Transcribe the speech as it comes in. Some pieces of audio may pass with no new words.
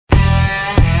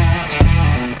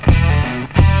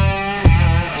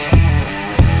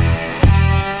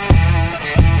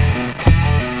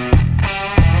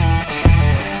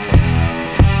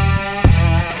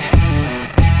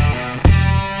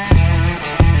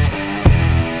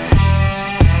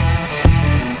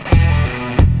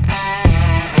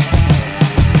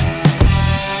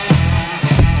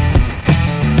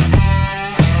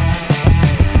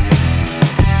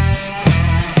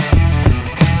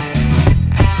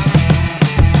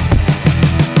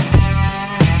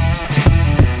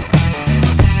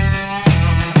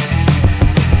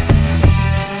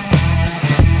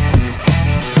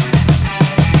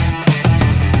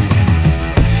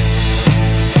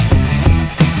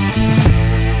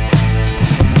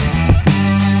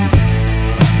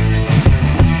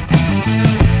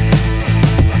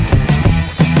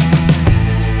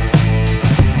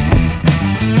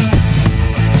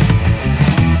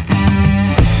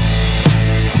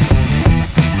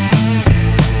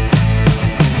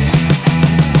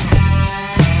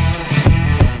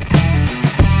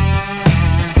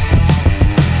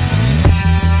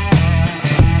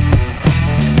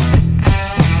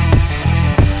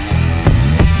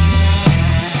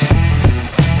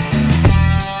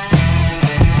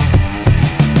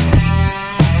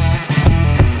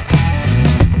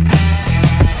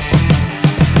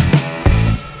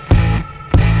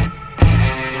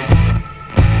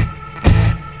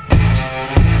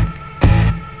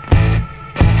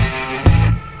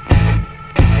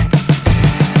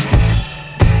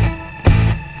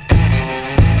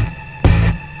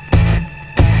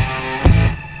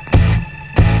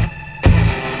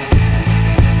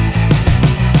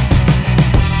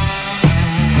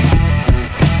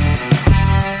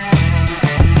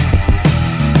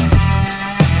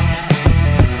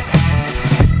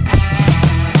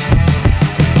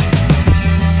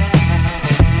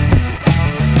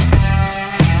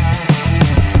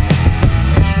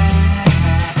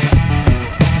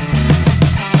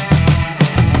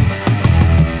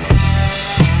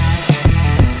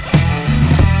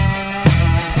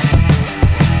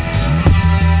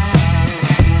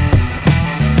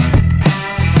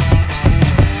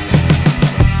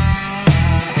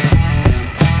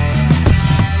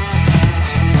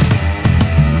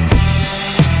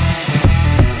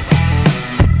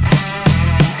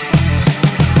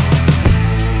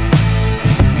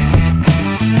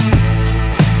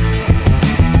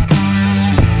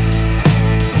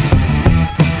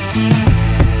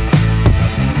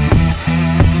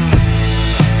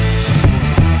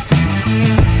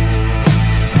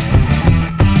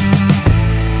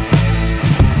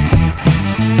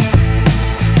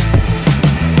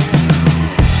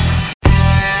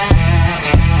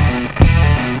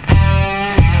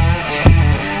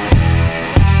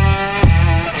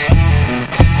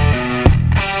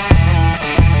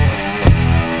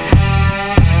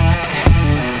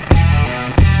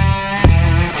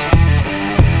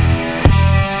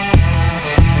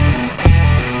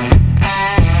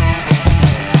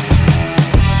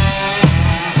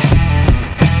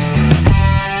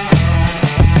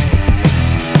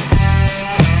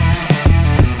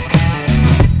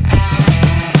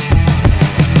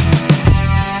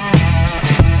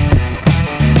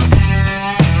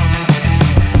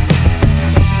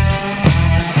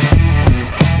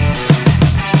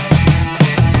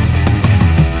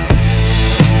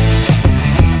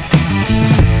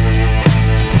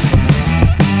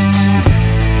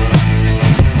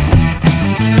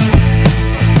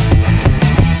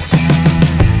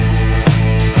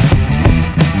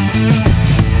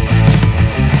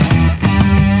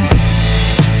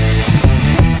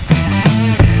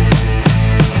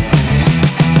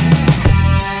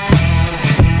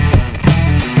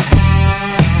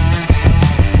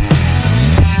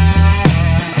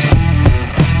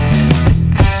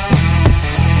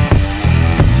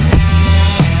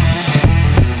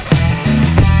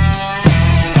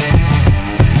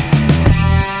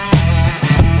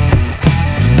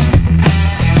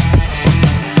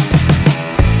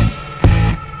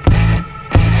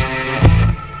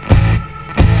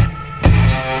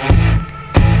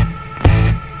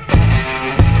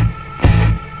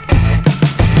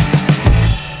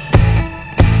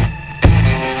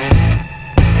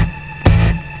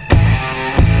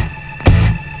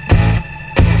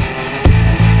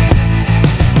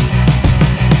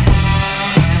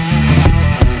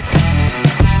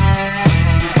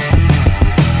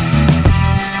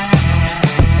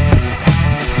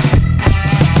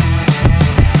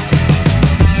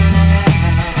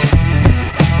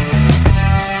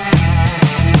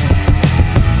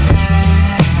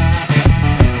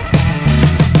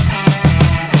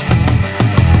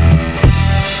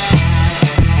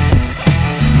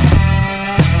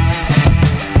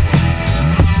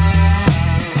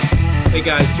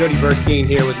Jody Burkeen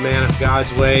here with Man Up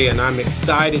God's Way, and I'm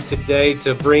excited today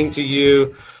to bring to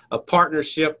you a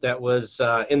partnership that was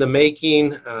in the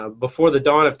making. Before the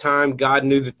dawn of time, God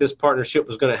knew that this partnership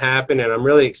was going to happen, and I'm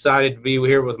really excited to be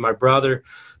here with my brother,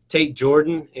 Tate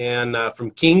Jordan, and from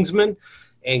Kingsman.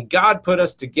 And God put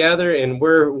us together, and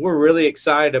we're really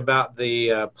excited about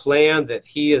the plan that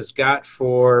He has got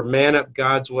for Man Up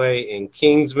God's Way in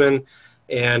Kingsman.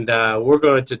 And we're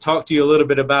going to talk to you a little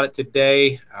bit about it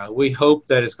today. We hope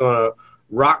that it's going to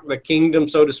rock the kingdom,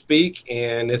 so to speak,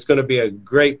 and it's going to be a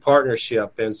great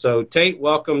partnership. And so, Tate,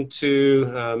 welcome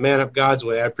to Man Up God's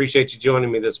Way. I appreciate you joining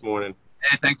me this morning.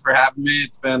 Hey, thanks for having me.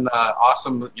 It's been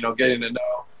awesome, getting to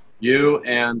know you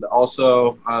and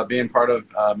also being part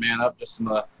of Man Up just in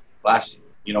the last,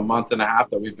 month and a half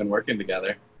that we've been working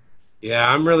together. Yeah,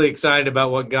 I'm really excited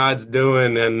about what God's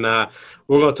doing, and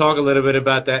we're going to talk a little bit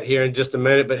about that here in just a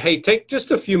minute. But hey, take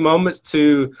just a few moments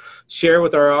to share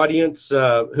with our audience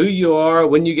who you are,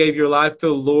 when you gave your life to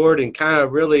the Lord, and kind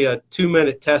of really a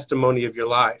 2-minute testimony of your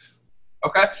life.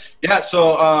 Okay. Yeah,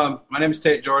 so my name is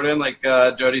Tate Jordan, like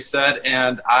Jody said,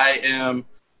 and I am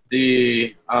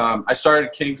I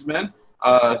started Kingsman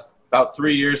about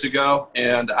 3 years ago,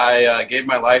 and I gave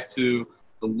my life to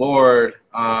the Lord.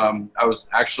 I was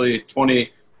actually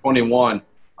 21,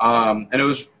 and it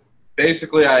was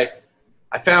basically I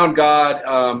found God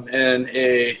in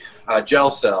a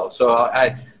jail cell. So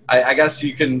I guess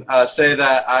you can say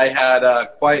that I had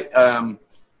quite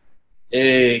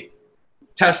a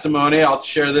testimony. I'll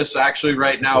share this actually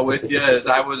right now with you. As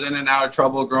I was in and out of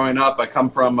trouble growing up, I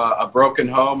come from a broken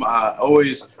home. I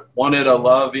always wanted a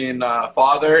loving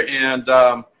father, and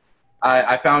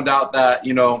I found out that,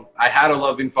 I had a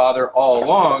loving father all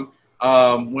along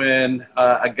when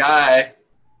a guy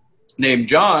named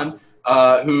John,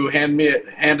 who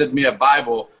handed me a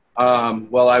Bible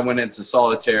while I went into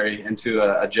solitary, into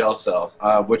a jail cell,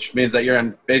 which means that you're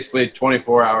in basically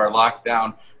 24-hour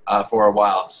lockdown for a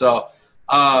while. So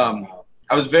I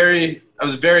was very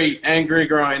angry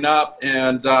growing up,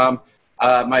 and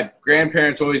my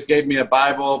grandparents always gave me a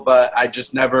Bible, but I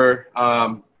just never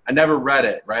I never read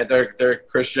it, right? They're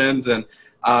Christians, and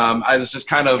I was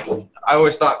just I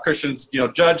always thought Christians,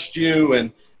 judged you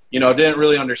and, didn't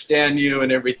really understand you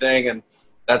and everything, and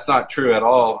that's not true at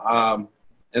all.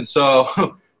 And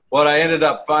so what I ended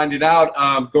up finding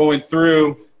out going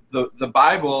through the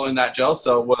Bible in that jail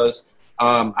cell was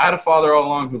I had a father all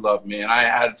along who loved me, and I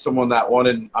had someone that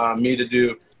wanted me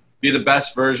to be the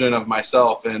best version of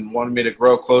myself and wanted me to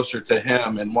grow closer to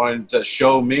him and wanted to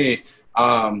show me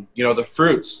the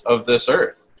fruits of this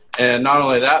earth. And not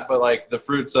only that, but like the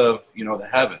fruits of, the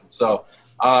heaven. So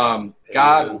God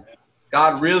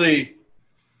really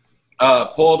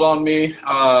pulled on me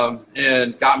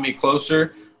and got me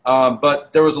closer.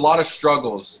 But there was a lot of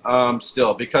struggles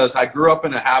still, because I grew up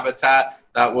in a habitat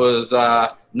that was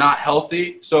not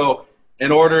healthy. So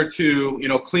in order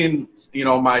to, clean,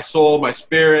 my soul, my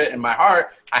spirit, and my heart,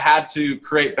 I had to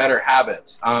create better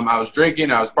habits. I was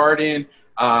drinking, I was partying.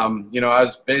 I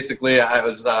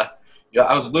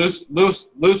was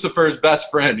Lucifer's best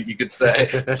friend, you could say.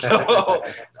 So,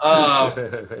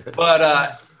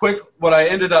 what I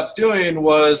ended up doing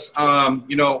was,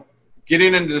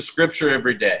 getting into the scripture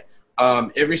every day.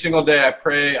 Every single day I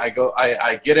pray, I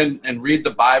get in and read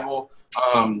the Bible,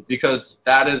 because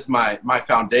that is my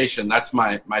foundation. That's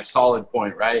my solid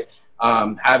point, right?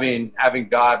 Having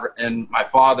God and my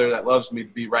father that loves me to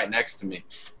be right next to me.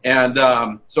 And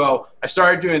so I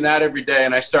started doing that every day,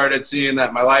 and I started seeing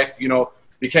that my life,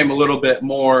 became a little bit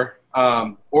more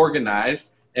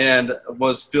organized, and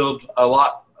was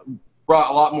brought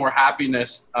a lot more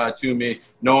happiness to me,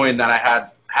 knowing that I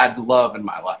had love in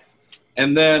my life.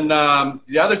 And then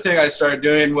the other thing I started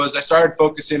doing was I started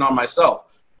focusing on myself.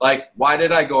 Like, why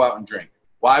did I go out and drink?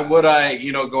 Why would I,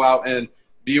 go out and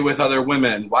be with other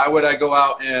women? Why would I go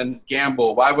out and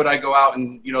gamble? Why would I go out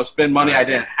and, spend money I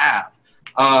didn't have?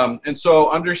 And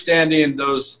so understanding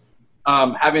those,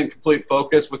 having complete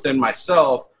focus within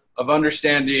myself of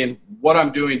understanding what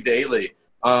I'm doing daily,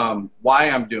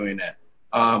 why I'm doing it,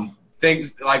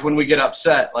 things like when we get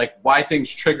upset, like why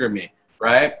things trigger me,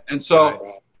 right? And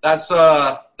so that's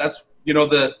the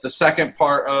second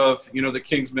part of, the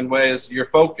Kingsman way is your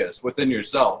focus within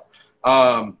yourself.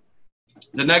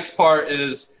 The next part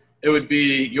is it would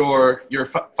be your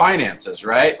finances,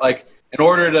 right? Like in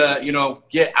order to,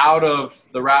 get out of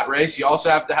the rat race, you also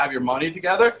have to have your money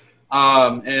together,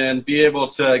 and be able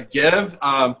to give,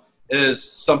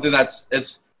 is something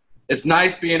it's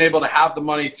nice being able to have the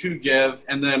money to give,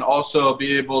 and then also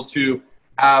be able to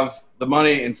have the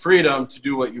money and freedom to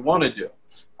do what you want to do.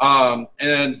 And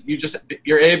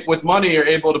with money, you're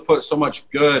able to put so much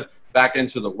good back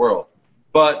into the world.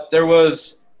 But there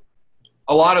was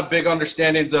a lot of big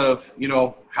understandings of,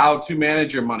 how to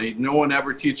manage your money. No one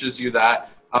ever teaches you that.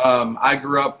 I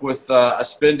grew up with a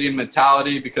spending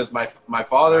mentality because my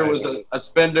father was a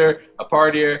spender, a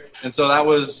partier. And so that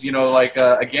was, like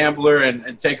a gambler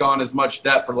and take on as much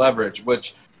debt for leverage,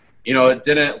 which, it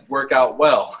didn't work out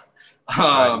well.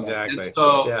 Exactly. And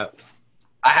so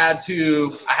I had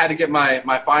to get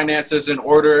my finances in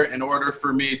order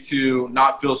for me to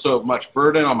not feel so much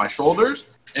burden on my shoulders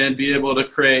and be able to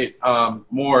create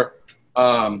more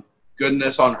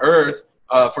goodness on earth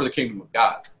for the kingdom of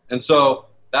God. And so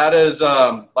that is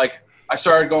like I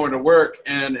started going to work,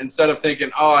 and instead of thinking,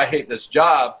 oh, I hate this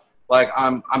job, like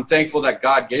I'm thankful that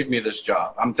God gave me this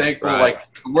job. I'm thankful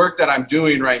like the work that I'm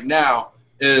doing right now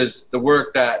is the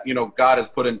work that God has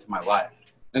put into my life.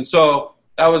 And so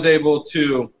I was able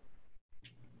to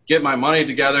get my money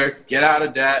together, get out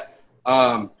of debt,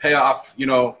 pay off,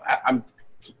 I'm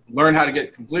learn how to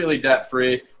get completely debt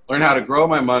free, learn how to grow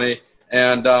my money.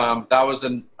 And that was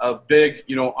a big,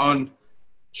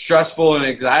 stressful and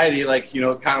anxiety,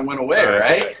 kind of went away,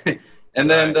 right? And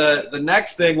then the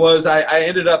next thing was I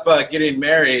ended up getting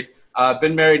married.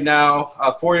 Been married now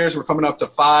 4 years. We're coming up to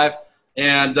 5.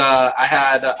 And I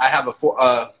have a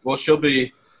 4. Well, she'll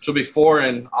be 4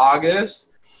 in August.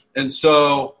 And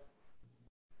so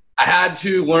I had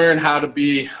to learn how to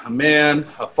be a man,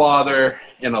 a father,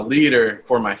 and a leader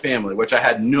for my family, which I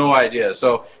had no idea.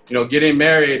 So, getting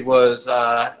married was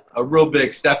a real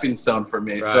big stepping stone for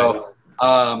me. Right. So,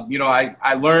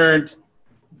 I learned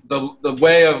the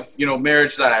way of,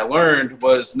 marriage that I learned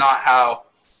was not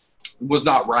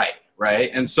right.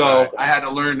 Right. And so I had to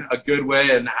learn a good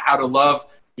way and how to love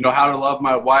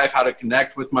my wife, how to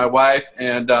connect with my wife.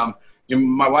 And,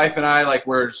 my wife and I,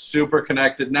 we're super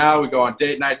connected now. We go on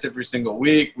date nights every single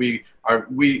week.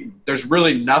 There's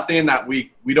really nothing that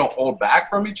we don't hold back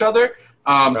from each other.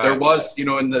 There was,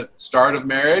 in the start of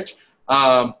marriage,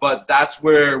 but that's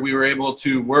where we were able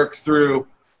to work through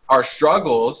our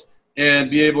struggles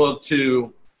and be able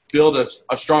to build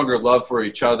a stronger love for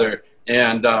each other.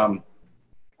 And,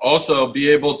 also be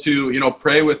able to,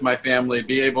 pray with my family,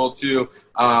 be able to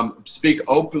speak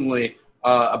openly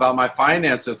about my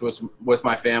finances with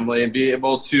my family, and be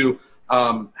able to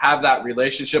have that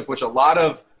relationship, which a lot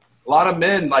of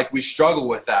men, we struggle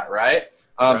with that, right?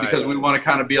 Because we want to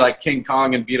kind of be like King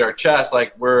Kong and beat our chest,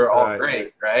 like we're all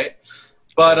great, right?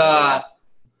 But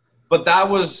that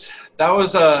was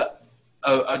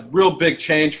a real big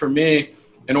change for me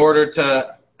in order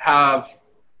to have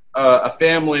a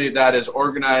family that is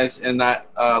organized and that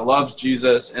loves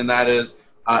Jesus and that is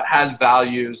has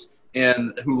values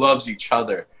and who loves each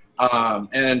other.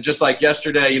 And just like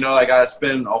yesterday, I got to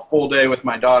spend a full day with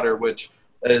my daughter, which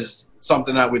is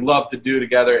something that we love to do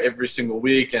together every single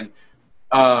week. And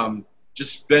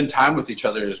just spend time with each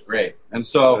other is great. And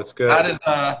so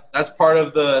that's part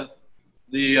of the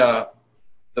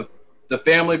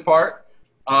family part.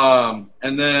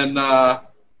 And then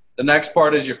the next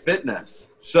part is your fitness.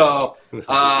 So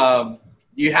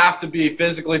you have to be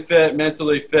physically fit,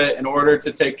 mentally fit in order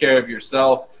to take care of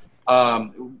yourself.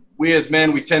 We as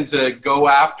men, we tend to go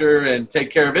after and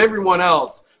take care of everyone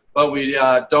else, but we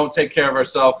don't take care of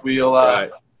ourselves.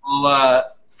 We'll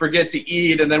forget to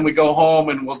eat, and then we go home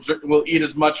and we'll eat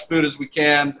as much food as we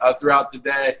can throughout the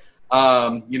day.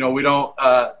 We don't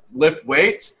lift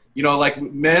weights. Like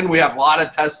men, we have a lot of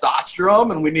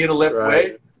testosterone, and we need to lift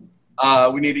weights.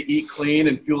 We need to eat clean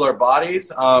and fuel our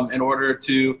bodies in order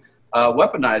to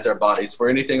weaponize our bodies for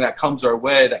anything that comes our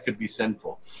way that could be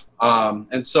sinful.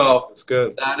 And so that's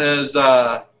good.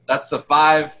 That's the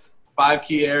five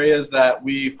key areas that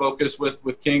we focus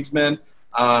with Kingsmen.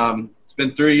 It's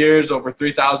been 3 years, over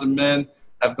 3,000 men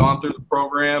have gone through the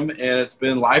program, and it's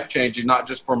been life-changing, not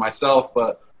just for myself,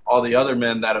 but all the other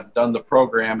men that have done the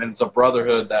program. And it's a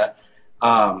brotherhood that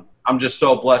I'm just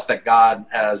so blessed that God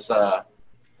has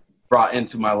brought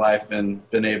into my life and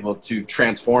been able to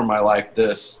transform my life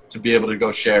to be able to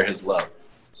go share his love.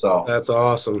 So that's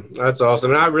awesome.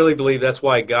 And I really believe that's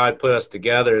why God put us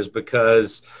together, is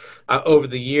because over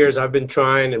the years I've been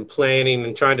trying and planning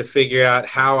and trying to figure out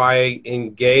how I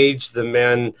engage the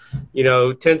men.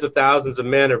 Tens of thousands of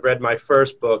men have read my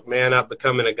first book, Man Up,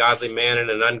 Becoming a Godly Man in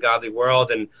an Ungodly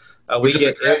World. And we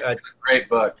get a great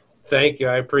book. Thank you.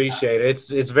 I appreciate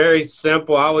it. It's very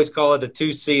simple. I always call it a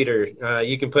 2-seater.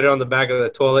 You can put it on the back of the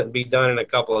toilet and be done in a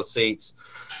couple of seats.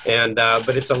 And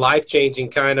but it's a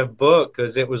life-changing kind of book,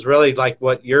 because it was really like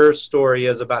what your story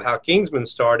is about how Kingsmen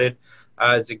started.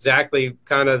 It's exactly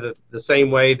kind of the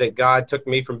same way that God took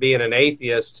me from being an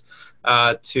atheist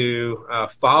to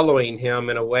following him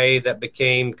in a way that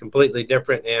became completely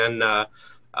different. And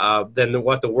than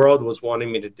what the world was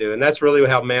wanting me to do. And that's really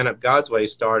how Man Up God's Way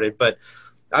started. But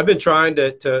I've been trying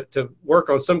to work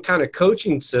on some kind of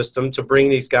coaching system to bring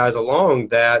these guys along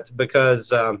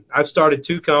because I've started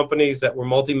 2 companies that were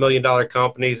multi-million-dollar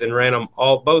companies and ran them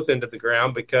both into the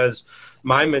ground because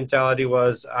my mentality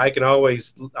was I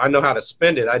know how to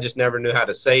spend it. I just never knew how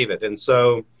to save it. And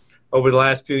so over the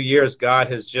last few years,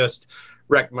 God has just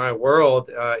wrecked my world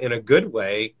in a good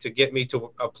way to get me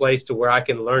to a place to where I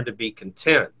can learn to be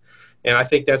content. And I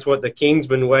think that's what the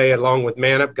Kingsman way, along with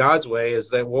Man Up God's Way, is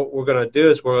that what we're going to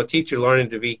do is we're going to teach you learning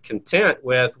to be content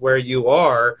with where you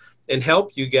are and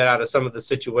help you get out of some of the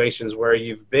situations where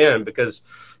you've been. Because,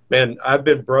 man, I've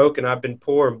been broke and I've been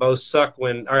poor, and both suck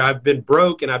or I've been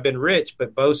broke and I've been rich,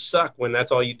 but both suck when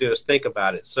that's all you do is think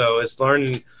about it. So it's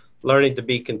learning to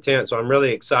be content. So I'm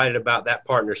really excited about that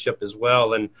partnership as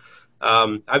well. And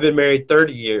I've been married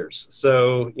 30 years.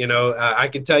 So, I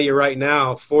can tell you right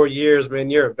now, 4 years, man,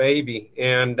 you're a baby,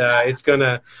 and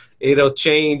it'll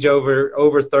change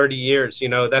over 30 years.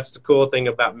 That's the cool thing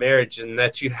about marriage, and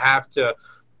that you have to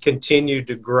continue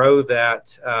to grow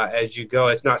that as you go.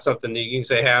 It's not something that you can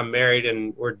say, hey, I'm married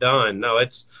and we're done. No,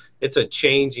 it's a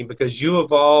changing, because you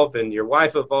evolve and your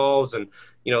wife evolves, and,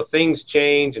 things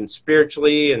change, and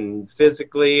spiritually and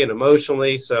physically and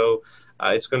emotionally. So,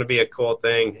 it's going to be a cool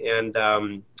thing.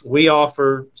 And we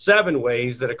offer 7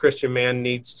 ways that a Christian man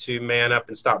needs to man up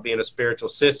and stop being a spiritual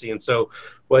sissy. And so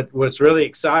what's really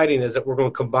exciting is that we're going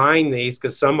to combine these,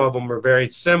 because some of them are very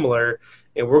similar,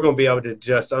 and we're going to be able to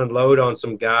just unload on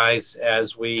some guys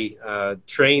as we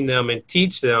train them and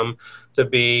teach them to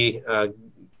be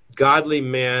godly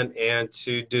men and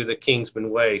to do the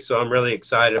Kingsman way. So I'm really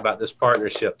excited about this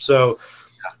partnership. So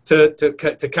to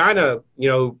kind of,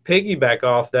 piggyback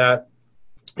off that,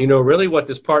 really what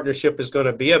this partnership is going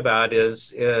to be about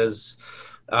is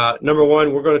number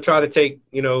one, we're going to try to take,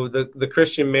 the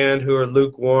Christian men who are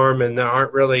lukewarm and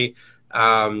aren't really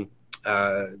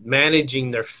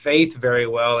managing their faith very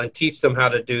well, and teach them how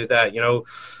to do that.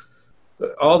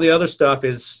 All the other stuff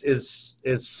is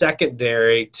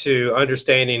secondary to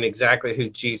understanding exactly who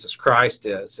Jesus Christ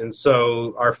is. And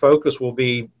so our focus will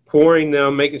be pouring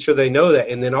them, making sure they know that.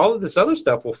 And then all of this other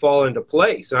stuff will fall into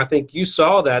place. And I think you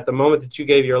saw that the moment that you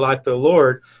gave your life to the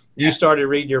Lord, you started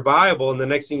reading your Bible. And the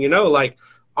next thing you know, like,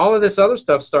 all of this other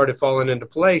stuff started falling into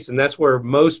place. And that's where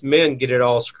most men get it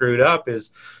all screwed up,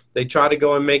 is they try to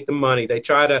go and make the money. They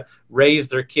try to raise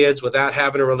their kids without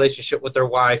having a relationship with their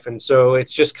wife. And so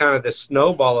it's just kind of this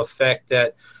snowball effect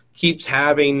that keeps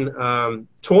having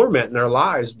torment in their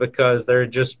lives, because they're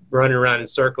just running around in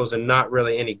circles and not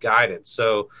really any guidance.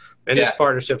 So, and this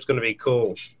partnership's going to be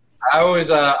cool. I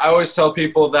always tell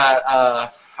people that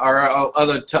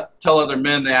tell other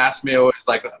men, they ask me always,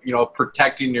 like,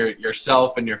 protecting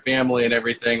yourself and your family and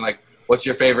everything, like, what's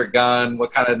your favorite gun?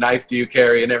 What kind of knife do you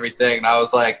carry and everything? And I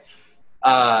was like,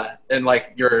 and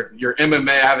like your MMA,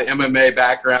 I have an MMA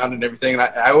background and everything.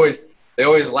 And they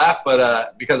always laugh,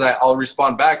 but because I'll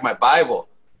respond back, my Bible,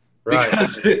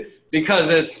 because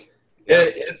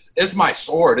it's my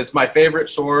sword. It's my favorite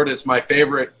sword. It's my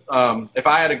favorite. If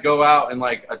I had to go out and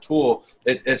like a tool,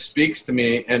 it speaks to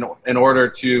me in order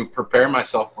to prepare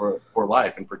myself for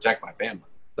life and protect my family.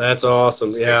 That's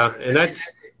awesome. Yeah. And that's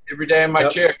every day in my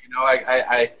chair,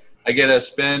 I get to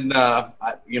spend,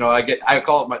 I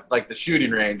call it like the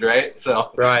shooting range, right?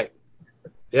 So, right.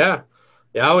 Yeah.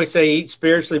 Yeah. I always say eat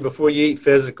spiritually before you eat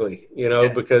physically,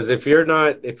 because if you're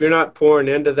not pouring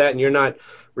into that and you're not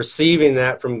receiving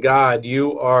that from God,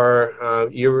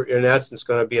 you're in essence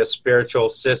going to be a spiritual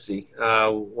sissy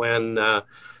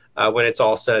when it's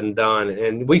all said and done.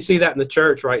 And we see that in the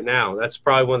church right now. That's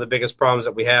probably one of the biggest problems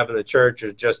that we have in the church,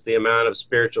 is just the amount of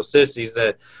spiritual sissies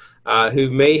that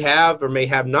who may have or may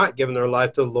have not given their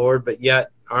life to the Lord, but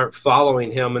yet aren't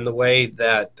following him in the way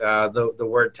that the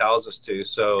word tells us to.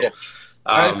 So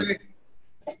I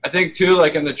think too,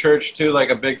 like in the church too,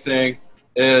 like a big thing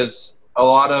is a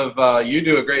lot of you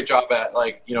do a great job at,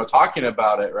 like, talking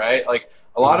about it, right? Like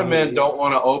a lot of men don't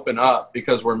want to open up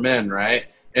because we're men, right?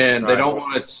 And they don't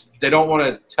want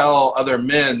to tell other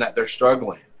men that they're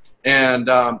struggling. And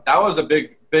that was a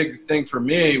big thing for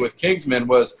me with Kingsman,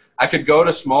 was I could go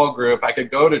to small group, I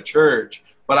could go to church,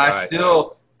 but I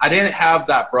didn't have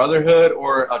that brotherhood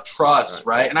or a trust,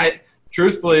 right? And I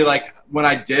truthfully, like, when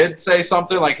I did say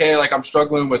something like, hey, like I'm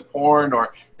struggling with porn,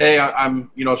 or hey, I'm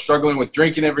struggling with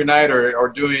drinking every night, or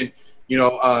doing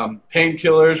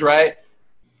painkillers, right?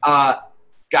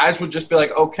 Guys would just be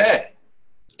like, okay.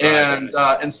 And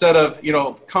instead of,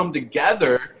 come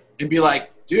together and be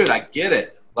like, dude, I get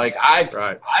it. Like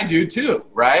I do too.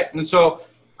 Right. And so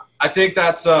I think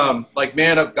that's like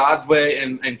Man Up God's Way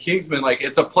and Kingsman. Like,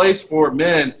 it's a place for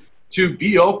men to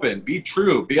be open, be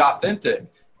true, be authentic,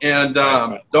 and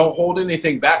don't hold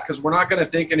anything back, because we're not going to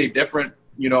think any different,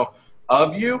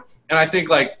 of you. And I think,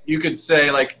 like, you could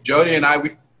say, like, Jody and I,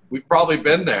 we've probably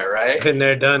been there, right? Been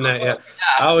there, done that, yeah.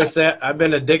 I always say I've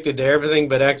been addicted to everything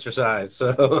but exercise.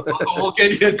 So we'll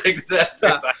get you addicted to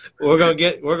exercise. we're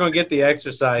gonna get the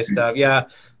exercise stuff. Yeah.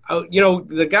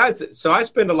 The guys, so I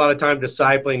spend a lot of time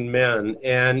discipling men.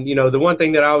 And, the one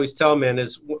thing that I always tell men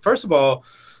is, first of all,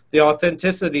 the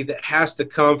authenticity that has to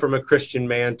come from a Christian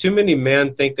man. Too many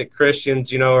men think that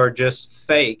Christians, are just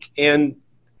fake. And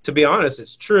to be honest,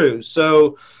 it's true.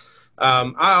 So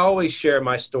I always share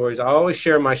my stories. I always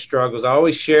share my struggles. I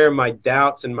always share my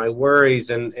doubts and my worries.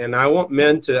 And I want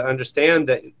men to understand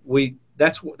that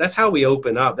that's how we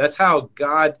open up. That's how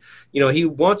God, he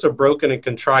wants a broken and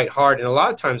contrite heart. And a lot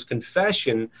of times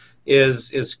confession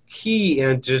is key,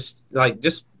 and just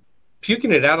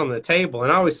puking it out on the table.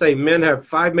 And I always say men have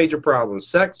 5 major problems: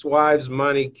 sex, wives,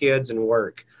 money, kids, and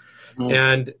work. Mm-hmm.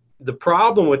 And the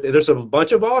problem with it, there's a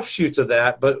bunch of offshoots of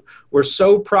that, but we're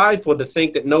so prideful to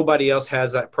think that nobody else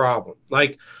has that problem.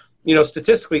 Like,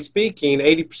 statistically speaking,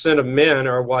 80% of men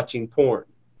are watching porn.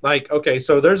 Like, okay,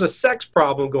 so there's a sex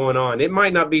problem going on. It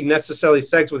might not be necessarily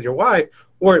sex with your wife,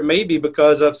 or it may be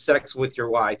because of sex with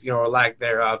your wife, or lack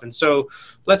thereof. And so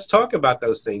let's talk about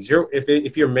those things.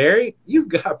 If you're married, you've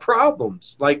got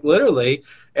problems. Like, literally,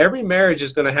 every marriage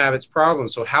is going to have its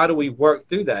problems. So how do we work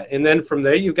through that? And then from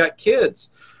there, you've got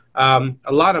kids. A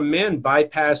lot of men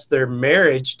bypass their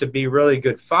marriage to be really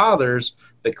good fathers,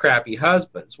 but crappy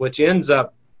husbands, which ends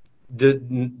up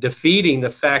defeating the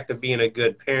fact of being a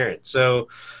good parent. So,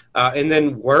 and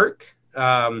then work,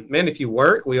 man, if you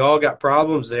work, we all got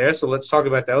problems there. So let's talk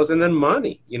about those. And then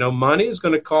money, money is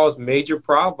going to cause major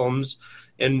problems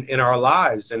in our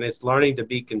lives, and it's learning to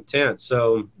be content.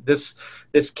 So this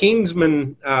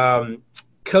Kingsman,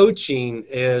 coaching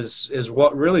is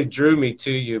what really drew me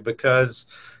to you, because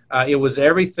it was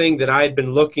everything that I had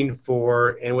been looking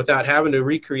for, and without having to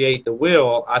recreate the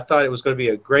wheel, I thought it was going to be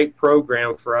a great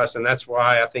program for us, and that's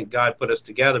why I think God put us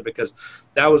together, because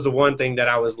that was the one thing that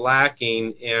I was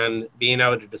lacking in being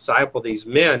able to disciple these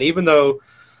men. Even though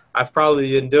I've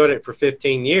probably been doing it for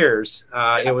 15 years,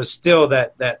 it was still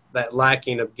that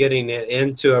lacking of getting it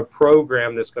into a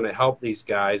program that's going to help these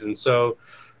guys. And so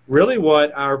really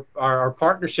what our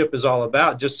partnership is all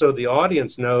about, just so the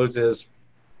audience knows, is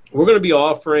we're going to be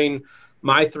offering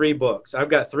my 3 books. I've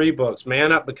got 3 books: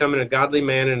 Man Up, Becoming a Godly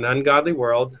Man in an Ungodly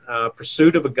World,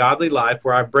 Pursuit of a Godly Life,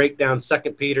 where I break down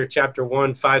 2 Peter chapter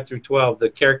 1, 5 through 12, the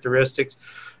characteristics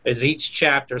as each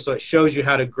chapter. So it shows you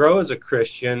how to grow as a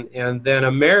Christian. And then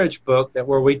a marriage book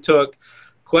where we took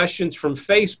questions from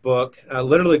Facebook,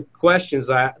 literally questions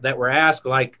that were asked,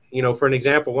 like, for an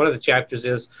example, one of the chapters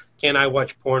is, can I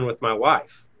watch porn with my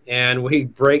wife? And we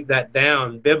break that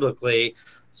down biblically,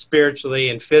 spiritually,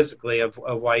 and physically of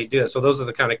why you do it. So those are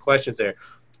the kind of questions there.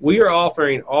 We are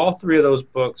offering all 3 of those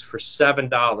books for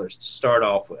 $7 to start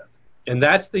off with. And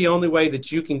that's the only way that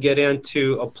you can get in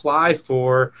to apply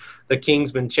for the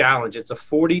Kingsman Challenge. It's a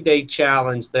 40-day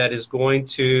challenge that is going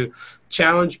to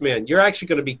challenge men. You're actually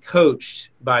going to be coached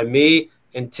by me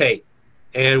and Tate.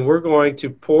 And we're going to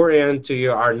pour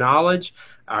into our knowledge,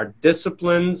 our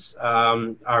disciplines,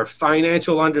 our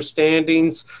financial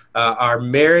understandings, our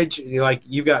marriage. Like,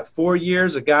 you've got 4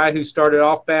 years, a guy who started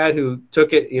off bad, who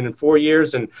took it in 4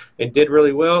 years and did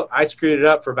really well. I screwed it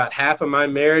up for about half of my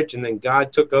marriage, and then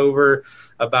God took over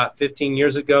about 15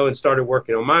 years ago and started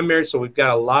working on my marriage. So we've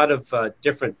got a lot of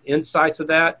different insights of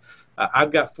that.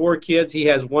 I've got 4 kids. He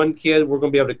has 1 kid. We're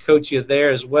going to be able to coach you there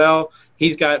as well.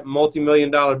 He's got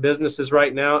multi-million-dollar businesses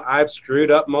right now. I've screwed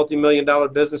up multi-million-dollar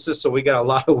businesses, so we got a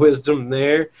lot of wisdom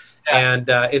there. Yeah. And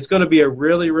it's going to be a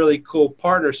really, really cool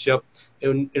partnership.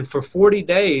 And for 40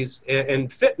 days,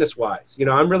 and fitness-wise,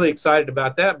 I'm really excited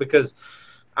about that, because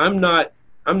I'm not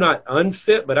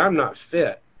unfit, but I'm not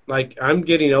fit. Like, I'm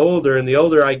getting older, and the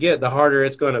older I get, the harder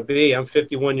it's going to be. I'm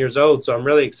 51 years old, so I'm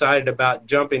really excited about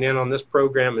jumping in on this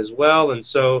program as well. And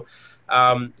so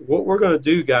what we're going to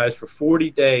do, guys, for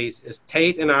 40 days is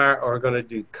Tate and I are going to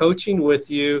do coaching with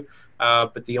you.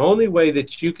 But the only way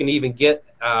that you can even get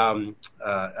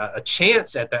a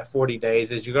chance at that 40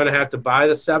 days is you're going to have to buy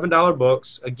the $7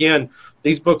 books. Again,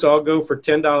 these books all go for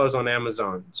 $10 on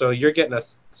Amazon. So you're getting a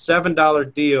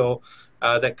 $7 deal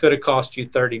that could have cost you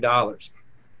 $30.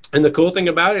 And the cool thing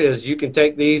about it is you can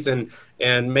take these and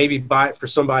maybe buy it for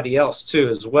somebody else too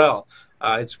as well.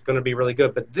 It's going to be really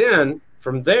good. But then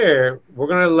from there, we're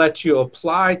going to let you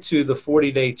apply to the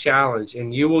 40-day challenge,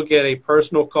 and you will get a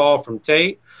personal call from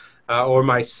Tate. or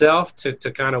myself to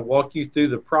kind of walk you through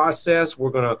the process.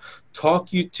 We're going to talk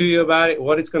to you about it,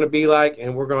 what it's going to be like,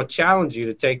 and we're going to challenge you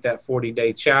to take that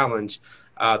 40-day challenge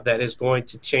that is going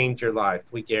to change your life.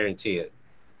 We guarantee it.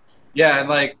 Yeah, and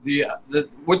like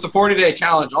with the 40-day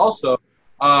challenge also,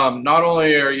 not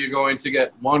only are you going to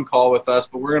get one call with us,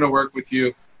 but we're going to work with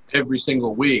you every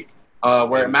single week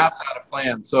where it maps out a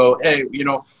plan. So, hey,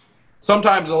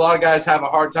 sometimes a lot of guys have a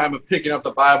hard time of picking up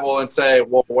the Bible and say,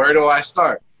 well, where do I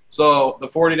start? So the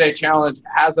 40-day challenge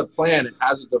has a plan. It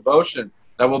has a devotion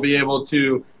that will be able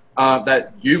to,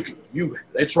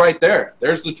 it's right there.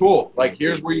 There's the tool. Like,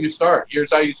 here's where you start.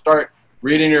 Here's how you start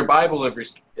reading your Bible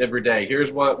every day.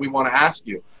 Here's what we want to ask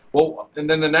you. Well, and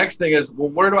then the next thing is, well,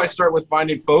 where do I start with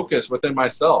finding focus within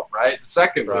myself, right? The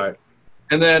second right.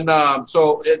 And then,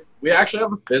 we actually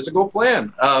have a physical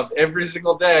plan of every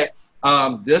single day.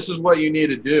 This is what you need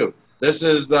to do. This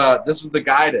is the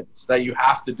guidance that you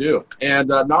have to do. And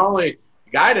not only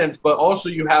guidance, but also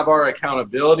you have our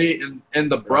accountability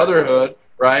and the brotherhood,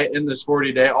 right, in this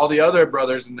 40-day. All the other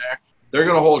brothers in there, they're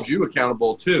going to hold you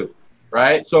accountable too,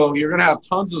 right? So you're going to have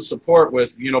tons of support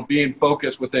with, being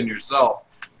focused within yourself.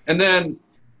 And then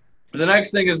the next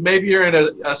thing is maybe you're in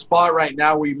a spot right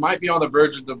now where you might be on the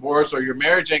verge of divorce or your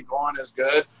marriage ain't going as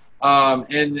good.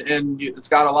 And it's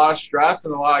got a lot of stress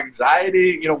and a lot of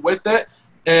anxiety, with it.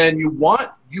 And you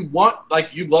want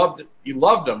like you loved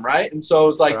them, right? And so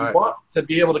it's like you want to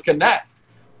be able to connect,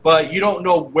 but you don't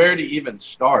know where to even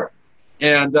start.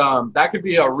 And that could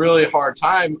be a really hard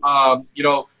time,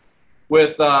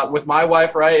 with my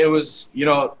wife, right? It was,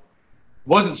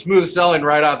 wasn't smooth selling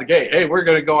right out the gate. Hey, we're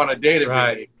going to go on a date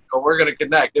every week. So we're going to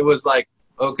connect. It was like,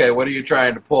 okay, what are you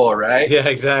trying to pull, right? Yeah,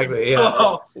 exactly.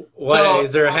 Yeah.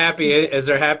 Is there a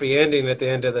happy ending at the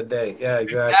end of the day? Yeah,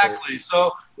 exactly.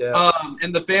 So,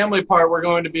 in the family part, we're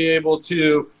going to be able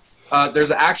to.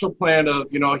 There's an actual plan of,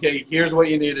 hey, here's what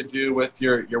you need to do with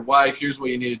your wife. Here's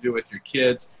what you need to do with your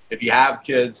kids if you have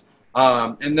kids.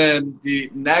 And then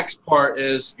the next part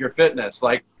is your fitness.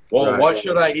 Like, well, what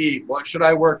should I eat? What should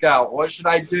I work out? What should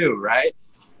I do? Right.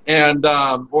 And,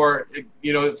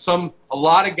 a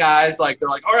lot of guys, like, they're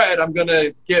like, all right, I'm going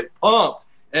to get pumped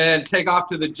and take off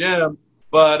to the gym.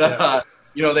 But,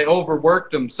 they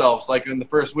overwork themselves like in the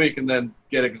first week and then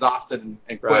get exhausted and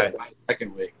quit by the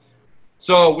second week.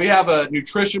 So we have a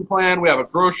nutrition plan. We have a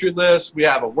grocery list. We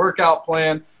have a workout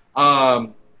plan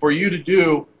for you to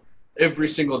do every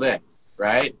single day,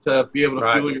 right? To be able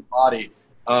to fuel your body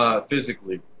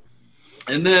physically.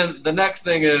 And then the next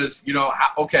thing is,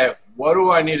 okay, what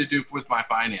do I need to do with my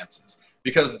finances?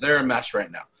 Because they're a mess right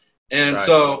now. And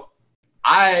so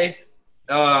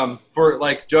for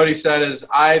like Jody said, is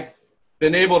I've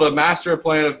been able to master a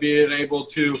plan of being able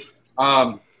to,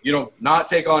 not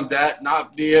take on debt,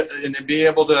 and be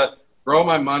able to grow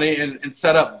my money and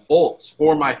set up bolts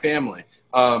for my family.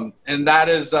 And that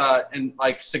is in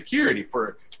like security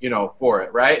for it.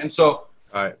 Right. And so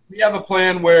we have a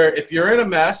plan where if you're in a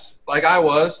mess, like I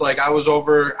was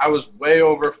way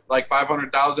over like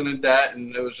 500,000 in debt,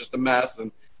 and it was just a mess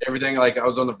and everything. Like I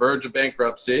was on the verge of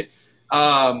bankruptcy.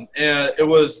 And it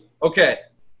was, okay,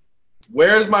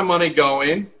 where's my money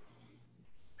going?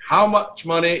 How much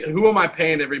money, who am I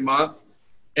paying every month?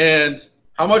 And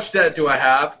how much debt do I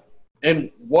have?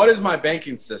 And what is my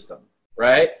banking system?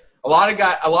 Right. A lot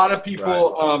of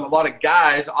people, a lot of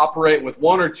guys operate with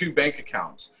one or two bank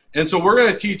accounts. And so we're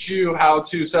going to teach you how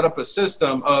to set up a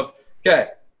system of, okay,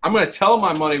 I'm going to tell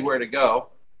my money where to go.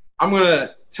 I'm going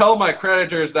to tell my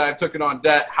creditors that I've taken on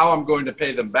debt how I'm going to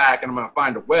pay them back, and I'm going to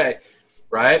find a way,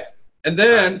 right? And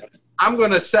then I'm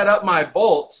going to set up my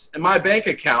bolts and my bank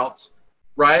accounts,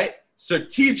 right,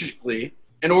 strategically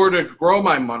in order to grow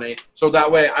my money so that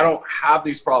way I don't have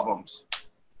these problems,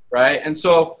 right? And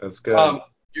so that's good.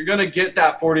 You're going to get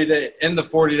that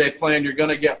 40-day plan. You're going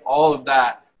to get all of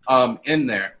that in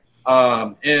there.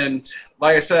 And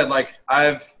like I said, like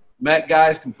I've met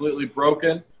guys completely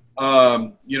broken,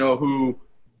 who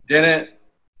didn't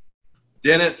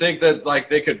think that like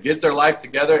they could get their life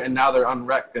together, and now they're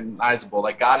unrecognizable.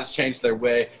 Like God has changed their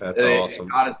way. That's awesome.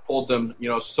 God has pulled them,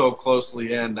 so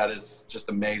closely in. That is just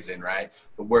amazing, right?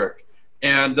 The work.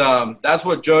 And that's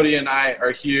what Jody and I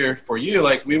are here for you.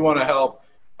 Like we want to help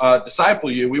disciple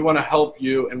you. We want to help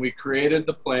you, and we created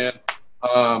the plan,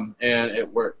 and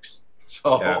it works.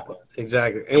 So yeah,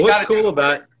 exactly. And what's cool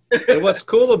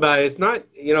about it is not,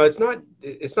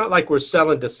 it's not like we're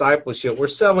selling discipleship. We're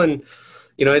selling,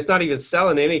 it's not even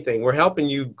selling anything. We're helping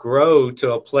you grow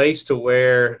to a place to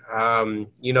where, a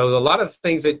lot of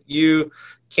things that you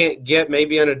can't get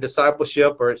maybe in a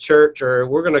discipleship or a church, or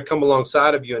we're going to come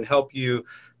alongside of you and help you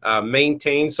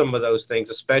maintain some of those things,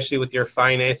 especially with your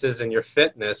finances and your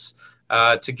fitness,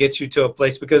 to get you to a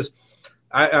place. Because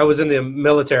I was in the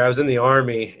military, I was in the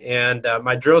Army, and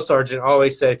my drill sergeant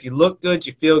always said, if you look good,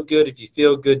 you feel good. If you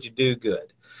feel good, you do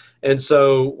good. And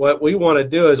so what we want to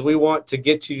do is we want to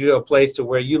get you to a place to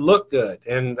where you look good,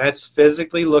 and that's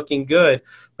physically looking good.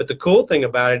 But the cool thing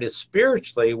about it is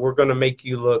spiritually, we're going to make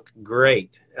you look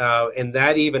great. And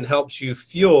that even helps you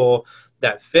fuel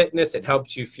that fitness. It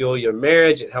helps you fuel your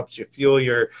marriage. It helps you fuel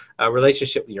your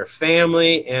relationship with your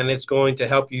family. And it's going to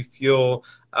help you fuel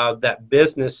that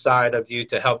business side of you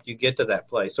to help you get to that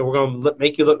place. So we're going to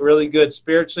make you look really good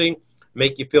spiritually,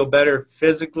 make you feel better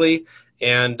physically.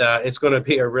 And it's going to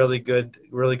be a really good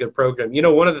program. You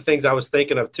know, one of the things I was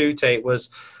thinking of too, Tate,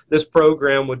 was this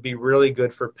program would be really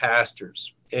good for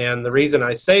pastors. And the reason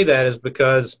I say that is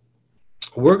because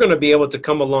we're going to be able to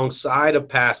come alongside of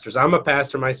pastors. I'm a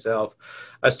pastor myself.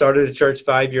 I started a church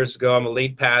 5 years ago. I'm a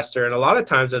lead pastor. And a lot of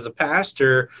times as a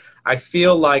pastor, I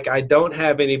feel like I don't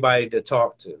have anybody to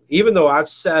talk to, even though I've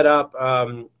set up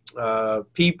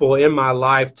people in my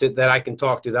life that I can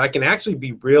talk to, that I can actually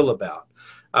be real about.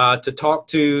 To talk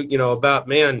to, you know, about,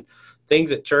 man,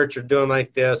 things at church are doing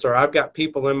like this, or I've got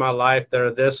people in my life that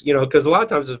are this, you know, because a lot of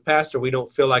times as a pastor, we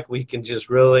don't feel like we can just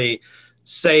really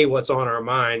say what's on our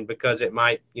mind because it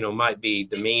might be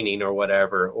demeaning or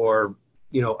whatever, or,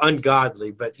 you know,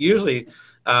 ungodly. But usually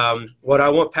what I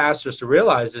want pastors to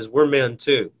realize is we're men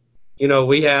too. You know,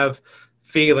 we have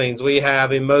feelings, we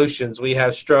have emotions, we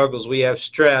have struggles, we have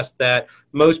stress that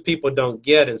most people don't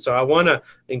get. And so I want to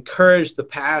encourage the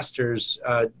pastors,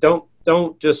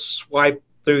 don't just swipe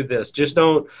through this. Just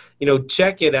don't, you know,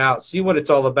 check it out, see what it's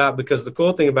all about, because the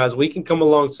cool thing about it is we can come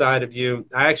alongside of you.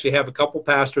 I actually have a couple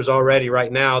pastors already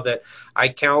right now that I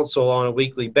counsel on a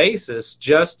weekly basis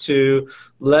just to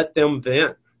let them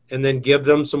vent, and then give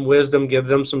them some wisdom, give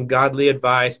them some godly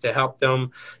advice to help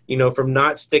them, you know, from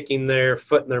not sticking their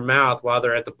foot in their mouth while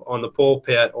they're on the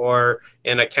pulpit or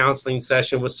in a counseling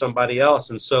session with somebody else.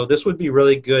 And so this would be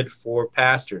really good for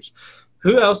pastors.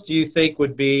 Who else do you think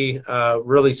would be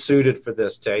really suited for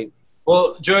this, Tate?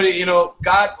 Well, Jody, you know,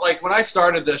 God, like when I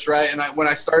started this, right, and when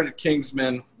I started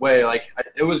Kingsman Way, like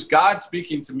it was God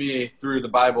speaking to me through the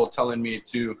Bible, telling me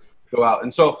to go out.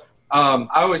 And so I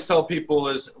always tell people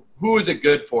is, who is it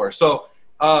good for? So,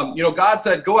 you know, God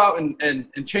said, go out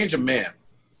and change a man.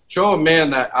 Show a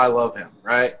man that I love him,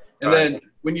 right? And then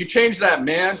when you change that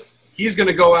man, he's going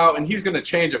to go out and he's going to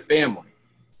change a family,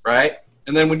 right?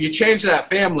 And then when you change that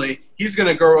family, he's going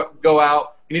to go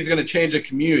out and he's going to change a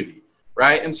community,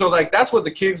 right? And so, like, that's what the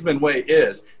Kingsman Way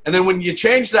is. And then when you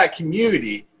change that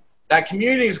community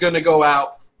is going to go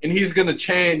out and he's going to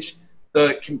change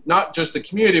not just the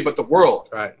community, but the world.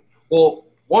 Right. Well,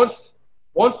 once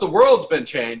the world's been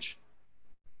changed,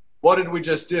 what did we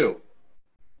just do?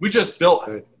 We just built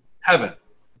heaven,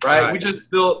 right? We just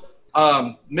built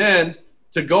men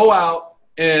to go out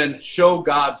and show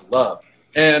God's love,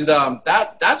 and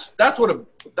that's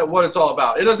what it's all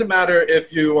about. It doesn't matter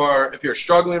if you're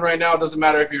struggling right now. It doesn't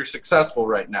matter if you're successful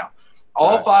right now.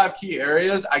 All 5 key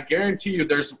areas, I guarantee you,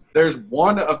 there's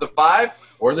one of the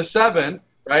 5 or the 7,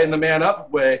 right, in the Man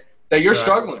Up Way that you're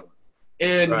struggling with,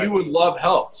 and you would love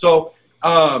help. So.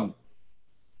 I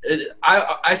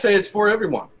say it's for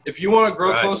everyone. If you want to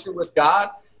grow closer with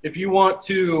God, if you want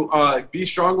to be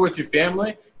stronger with your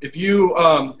family, if you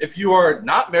are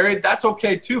not married, that's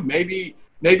okay too. Maybe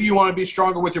you want to be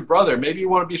stronger with your brother. Maybe you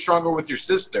want to be stronger with your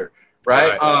sister,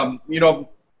 right? You know,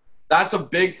 that's a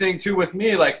big thing too with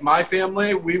me. Like my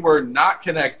family, we were not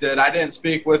connected. I didn't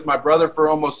speak with my brother for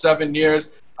almost 7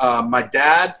 years. My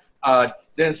dad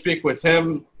didn't speak with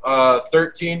him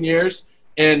 13 years.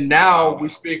 And now we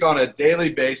speak on a daily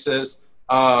basis.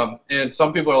 And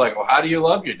some people are like, well, how do you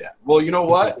love your dad? Well, you know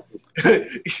what?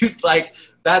 Like,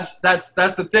 that's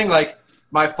the thing. Like,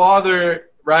 my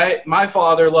father, right? My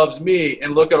father loves me,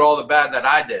 and look at all the bad that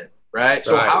I did, right?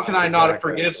 So how can I not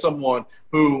forgive someone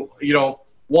who, you know,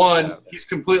 one, he's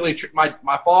completely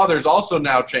my father's also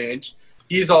now changed.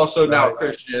 He's also now a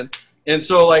Christian. And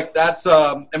so, like, that's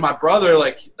and my brother,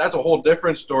 like, that's a whole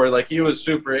different story. Like, he was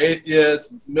super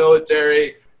atheist,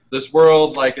 military. This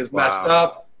world, like, is messed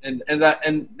up, and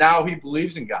now he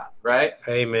believes in God, right?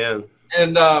 Amen.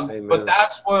 And but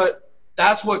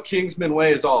that's what Kingsman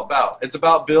Way is all about. It's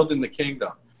about building the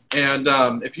kingdom. And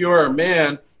if you are a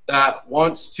man that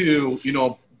wants to, you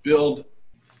know, build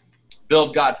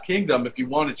God's kingdom, if you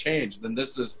want to change, then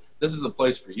this is the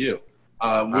place for you. We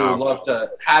would love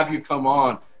to have you come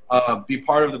on. Be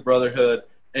part of the brotherhood,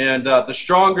 and the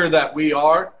stronger that we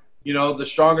are, is the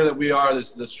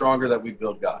stronger that we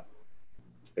build God.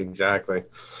 Exactly.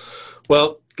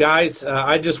 Well, guys,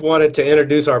 I just wanted to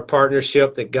introduce our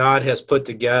partnership that God has put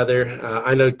together.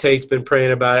 I know Tate's been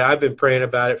praying about it. I've been praying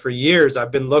about it for years. I've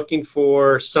been looking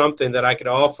for something that I could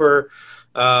offer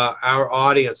our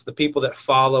audience, the people that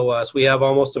follow us. We have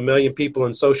almost 1 million people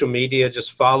in social media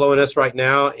just following us right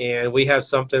now, and we have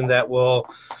something that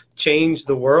will change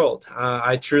the world.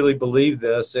 I truly believe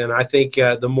this, and I think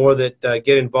the more that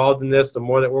get involved in this, the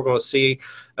more that we're going to see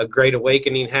a great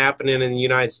awakening happening in the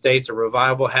United States, a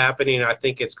revival happening. I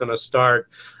think it's going to start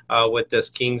with this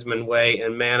Kingsman Way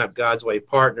and Man Up God's Way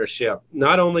partnership.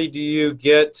 Not only do you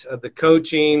get the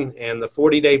coaching and the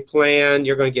 40-day plan,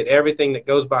 you're going to get everything that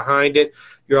goes behind it.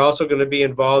 You're also going to be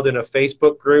involved in a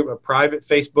Facebook group, a private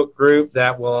Facebook group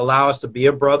that will allow us to be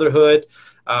a brotherhood.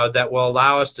 That will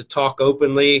allow us to talk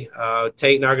openly.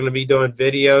 Tate and I are going to be doing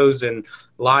videos and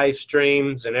live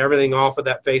streams and everything off of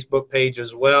that Facebook page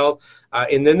as well.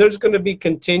 And then there's going to be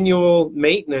continual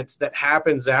maintenance that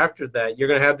happens after that. You're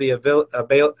going to have the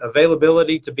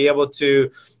availability to be able to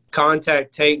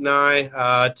contact Tate and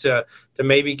I to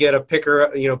maybe get a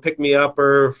pick me up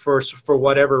or for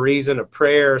whatever reason, a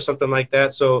prayer or something like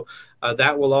that. So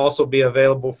that will also be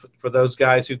available for those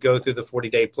guys who go through the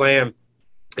 40-day plan.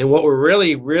 And what we're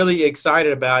really, really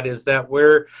excited about is that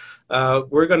we're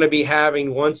going to be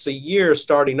having once a year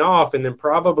starting off, and then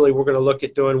probably we're going to look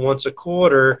at doing once a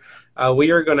quarter. We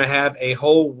are going to have a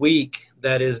whole week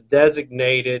that is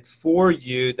designated for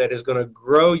you, that is going to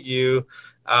grow you.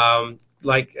 And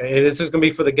this is going to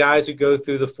be for the guys who go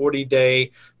through the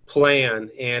 40-day plan,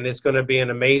 and it's going to be an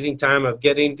amazing time of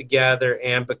getting together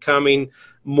and becoming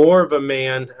more of a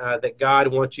man that God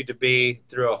wants you to be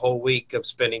through a whole week of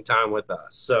spending time with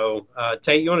us. So,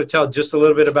 Tate, you want to tell just a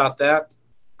little bit about that?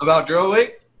 About Drill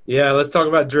Week? Yeah, let's talk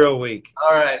about Drill Week.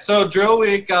 All right. So Drill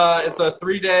Week, it's a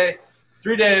three-day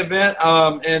event,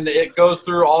 and it goes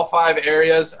through all 5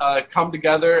 areas. Come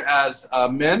together as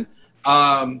men.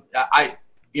 And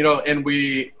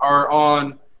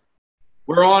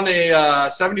we're on a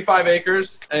 75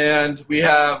 acres, and we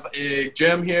have a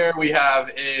gym here. We have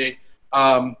a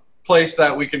place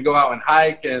that we can go out and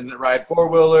hike and ride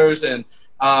 4-wheelers, and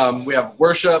we have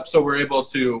worship, so we're able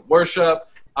to worship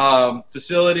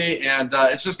facility, and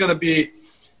it's just going to be,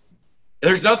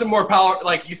 there's nothing more powerful.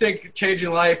 Like, you think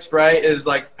changing lives, right, is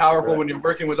like powerful when you're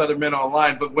working with other men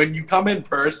online, but when you come in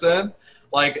person,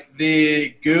 like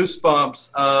the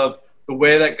goosebumps of the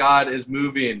way that God is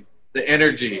moving, the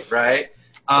energy, right?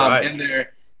 In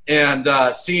there, and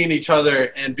seeing each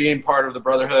other and being part of the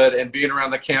brotherhood and being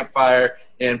around the campfire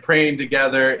and praying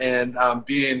together and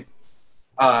being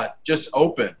just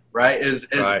open, right?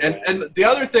 And the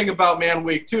other thing about Man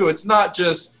Week too, it's not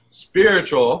just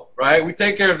spiritual, right? We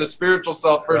take care of the spiritual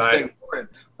self first thing,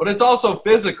 but it's also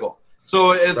physical.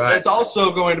 So it's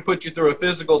also going to put you through a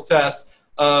physical test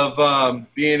of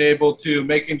being able to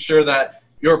making sure that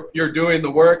you're doing the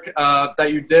work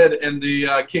that you did in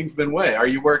the Kingsman Way. Are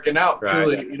you working out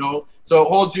truly? So it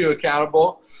holds you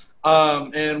accountable.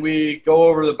 And we go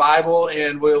over the Bible,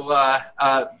 and we'll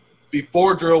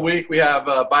before Drill Week we have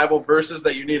Bible verses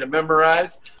that you need to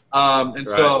memorize.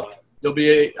 So you'll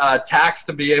be taxed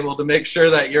to be able to make sure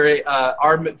that you're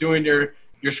are doing your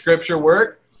scripture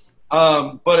work.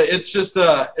 But it's just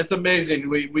it's amazing.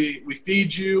 We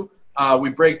feed you. We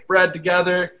break bread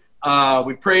together.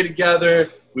 We pray together,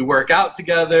 we work out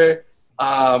together,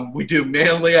 we do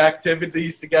manly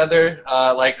activities together,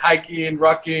 like hiking,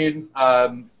 rucking,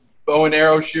 bow and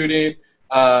arrow shooting,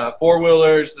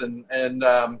 4-wheelers,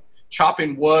 and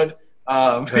chopping wood,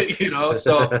 so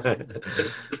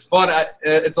it's fun.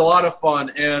 It's a lot of fun.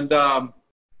 And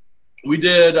we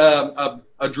did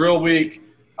a drill week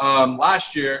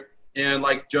last year, and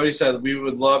like Jody said, we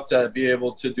would love to be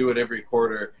able to do it every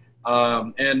quarter.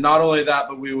 And not only that,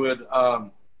 but we would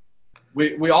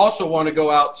we also want to go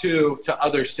out to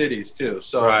other cities too.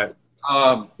 So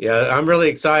I'm really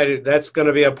excited. That's going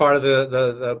to be a part of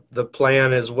the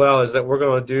plan as well, is that we're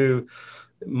going to do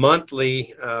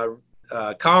monthly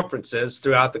conferences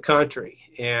throughout the country,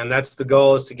 and that's the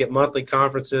goal, is to get monthly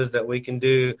conferences that we can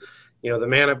do, the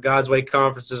Man Up God's Way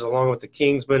conferences along with the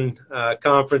Kingsman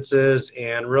conferences,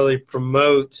 and really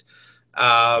promote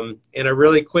in a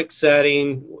really quick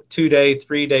setting, 2-day,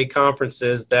 3-day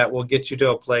conferences that will get you to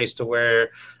a place to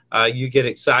where you get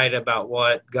excited about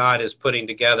what God is putting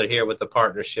together here with the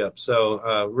partnership.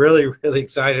 So really, really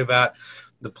excited about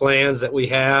the plans that we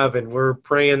have, and we're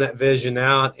praying that vision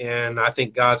out, and I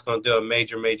think God's going to do a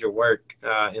major, major work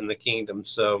in the kingdom.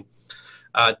 So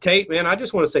Tate, man, I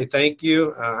just want to say thank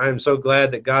you. I'm so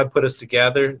glad that God put us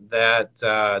together, that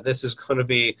this is going to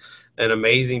be an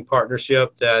amazing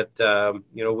partnership, that,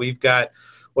 we've got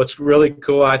what's really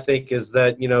cool, I think, is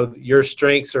that, your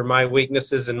strengths are my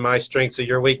weaknesses and my strengths are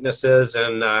your weaknesses.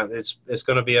 And it's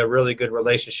going to be a really good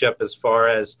relationship as far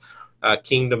as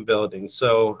kingdom building.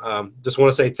 So just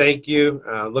want to say thank you.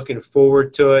 Looking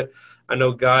forward to it. I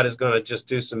know God is going to just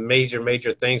do some major,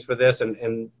 major things for this.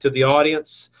 And to the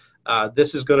audience,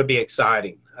 this is going to be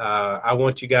exciting. I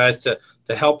want you guys to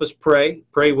help us pray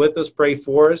with us, pray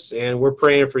for us. And we're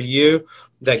praying for you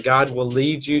that God will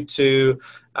lead you to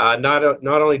not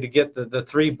only to get the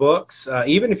 3 books,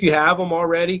 even if you have them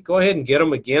already, go ahead and get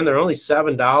them again. They're only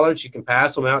 $7. You can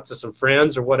pass them out to some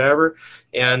friends or whatever.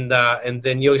 And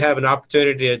then you'll have an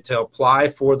opportunity to apply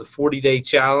for the 40-day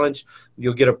challenge.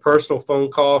 You'll get a personal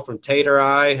phone call from Tate or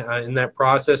I in that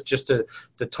process, just to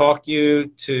talk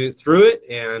you through it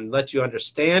and let you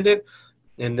understand it.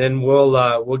 And then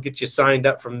we'll get you signed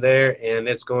up from there, and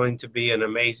it's going to be an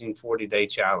amazing 40-day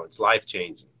challenge,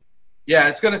 life-changing. Yeah,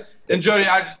 it's gonna. And Jody,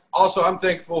 I'm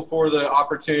thankful for the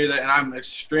opportunity and I'm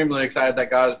extremely excited that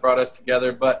God has brought us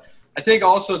together. But I think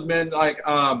also, men,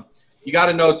 you got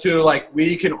to know too,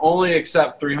 we can only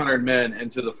accept 300 men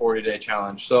into the 40-day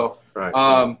challenge. So right.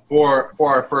 For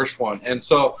our first one, and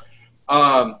so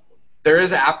there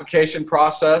is an application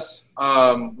process.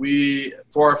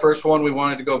 For our first one, we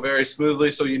wanted to go very smoothly.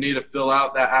 So you need to fill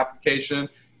out that application.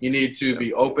 You need to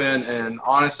be open and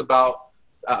honest about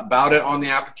it on the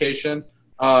application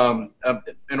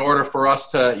in order for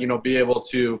us to, be able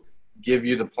to give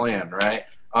you the plan, right?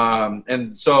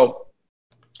 And so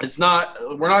we're not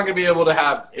going to be able to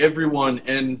have everyone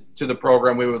into the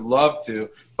program. We would love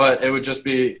to, but it would just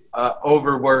be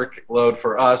overwork load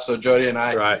for us. So Jody and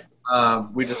I, right.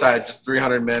 We decided just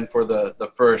 300 men for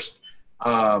the first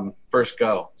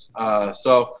go.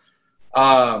 So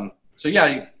yeah,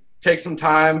 you take some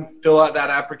time, fill out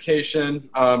that application,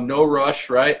 no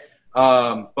rush, right?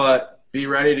 But be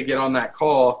ready to get on that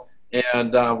call.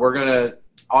 And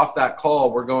off that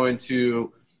call, we're going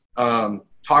to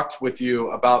talk with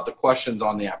you about the questions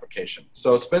on the application.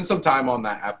 So spend some time on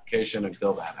that application and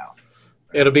fill that out.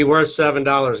 It'll be worth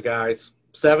 $7, guys.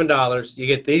 $7. You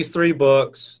get these 3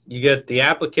 books, you get the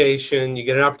application, you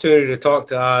get an opportunity to talk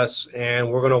to us,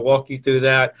 and we're going to walk you through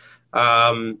that.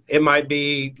 It might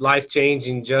be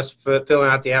life-changing just for filling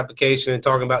out the application and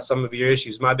talking about some of your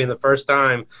issues. It might be the first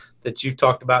time that you've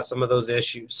talked about some of those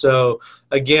issues. So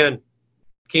again,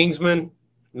 Kingsmen,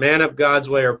 Man Up God's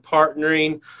Way are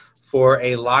partnering for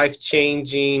a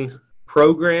life-changing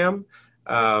program,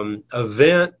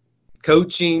 event,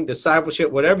 coaching, discipleship,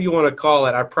 whatever you want to call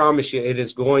it. I promise you it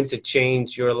is going to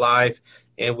change your life,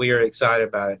 and we are excited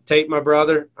about it. Tate, my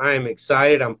brother, I am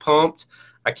excited. I'm pumped.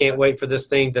 I can't wait for this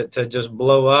thing to just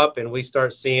blow up, and we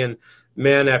start seeing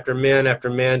men after men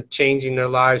after men changing their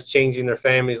lives, changing their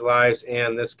families' lives,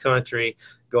 and this country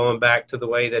going back to the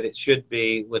way that it should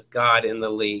be with God in the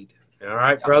lead. All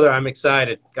right, brother, I'm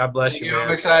excited. God bless you, man.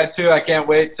 I'm excited, too. I can't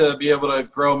wait to be able to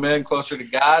grow men closer to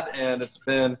God, and it's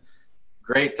been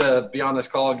great to be on this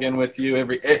call again with you.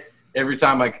 Every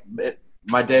time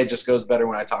my day just goes better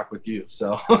when I talk with you.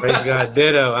 So praise God.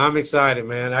 Ditto. I'm excited,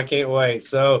 man. I can't wait.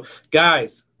 So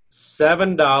guys,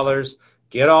 $7,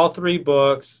 get all 3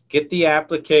 books, get the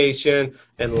application,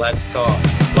 and let's talk.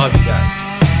 Love you guys.